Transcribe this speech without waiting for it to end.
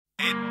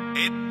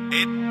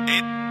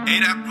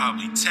I'd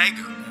probably take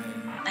her.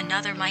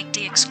 Another Mike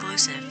D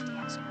exclusive.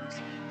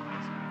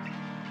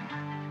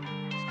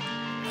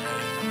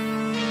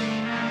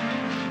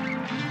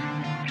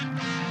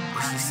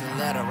 This is a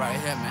letter right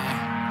here,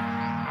 man.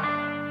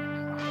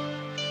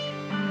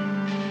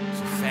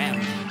 To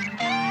family.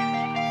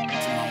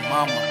 To my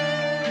mama.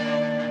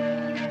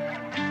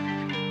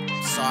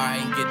 Sorry I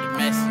didn't get the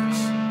message.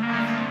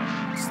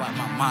 It's like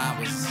my mind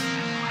was, I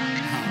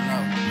don't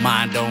know.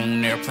 Mind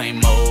on airplane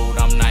mode,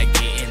 I'm not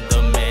getting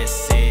the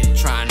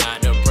message. Trying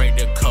not to break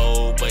the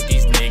code, but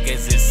these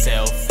niggas is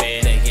selfish.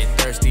 They get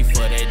thirsty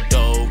for that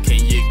dough,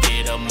 can you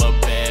get them a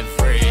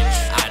beverage?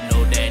 I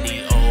know that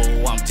he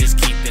owe, I'm just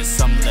keeping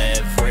some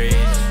leverage.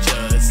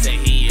 Judge say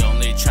he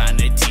only trying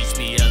to teach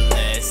me a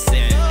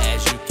lesson.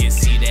 As you can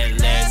see, that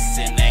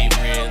lesson ain't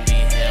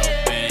really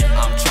helping.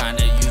 I'm trying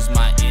to use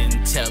my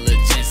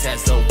intelligence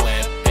as a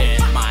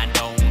weapon. Mind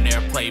on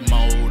airplane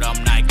mode,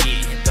 I'm not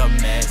getting the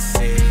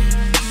message.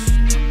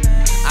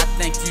 I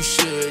think you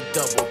should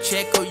double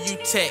check or you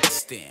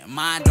texting.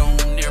 Mind on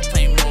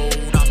airplane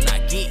mode, I'm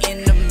not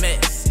getting the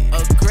message.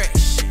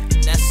 Aggression,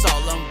 that's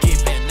all I'm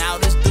giving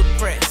out is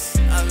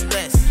depressing.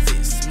 Unless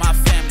it's my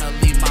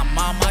family, my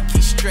mama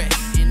keep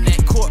stressed. In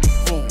that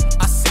courtroom,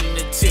 I seen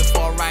the tear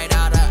fall right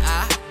out her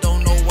eye.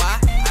 Don't know why,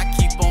 I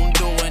keep on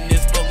doing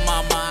this, but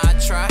mama, I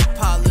try.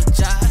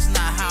 Apologize,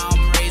 not how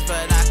I'm raised,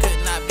 but I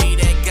could not be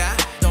that guy.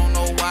 Don't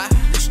know why,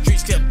 the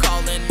streets kept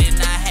calling and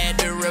I had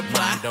to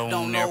reply.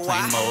 Don't know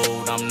why.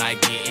 Mode, I'm not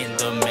getting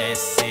the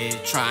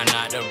message. Trying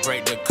not to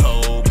break the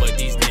code, but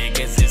these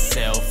niggas is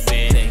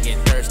selfish. They get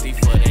thirsty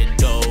for that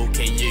dough,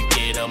 can you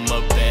get them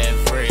a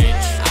beverage?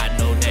 I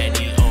know that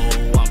he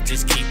owe, I'm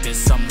just keeping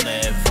some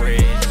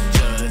leverage.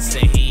 Judge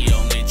say he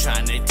only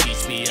trying to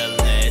teach me a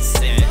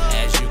lesson.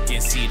 As you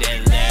can see,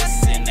 that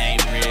lesson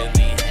ain't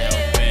really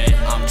helping.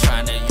 I'm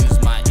trying to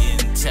use my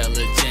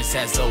intelligence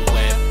as a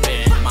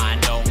weapon.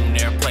 Mind on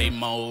airplane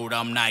mode,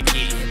 I'm not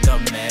getting the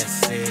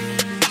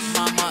message.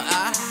 Mama,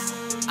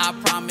 I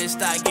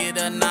promised I'd get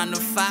a 9 to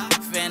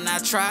 5, and I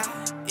tried.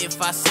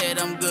 If I said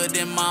I'm good,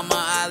 then mama,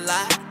 I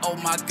lied. Oh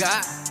my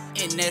God,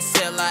 in that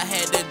cell I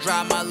had to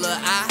dry my little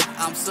eye.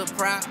 I'm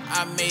surprised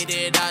I made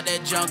it out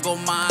that jungle,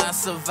 I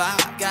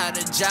survived. Got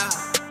a job,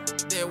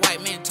 that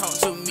white man talk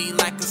to me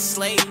like a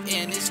slave,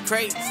 and it's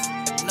crazy.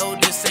 No,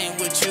 this ain't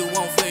what you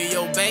want for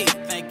your babe.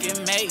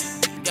 Thinking maybe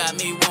got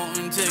me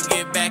wanting to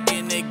get back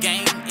in the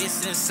game.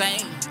 It's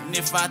insane. And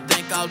if I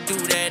think I'll do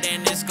that,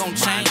 and it's gon'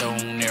 change.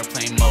 Mind on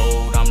airplane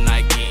mode, I'm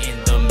not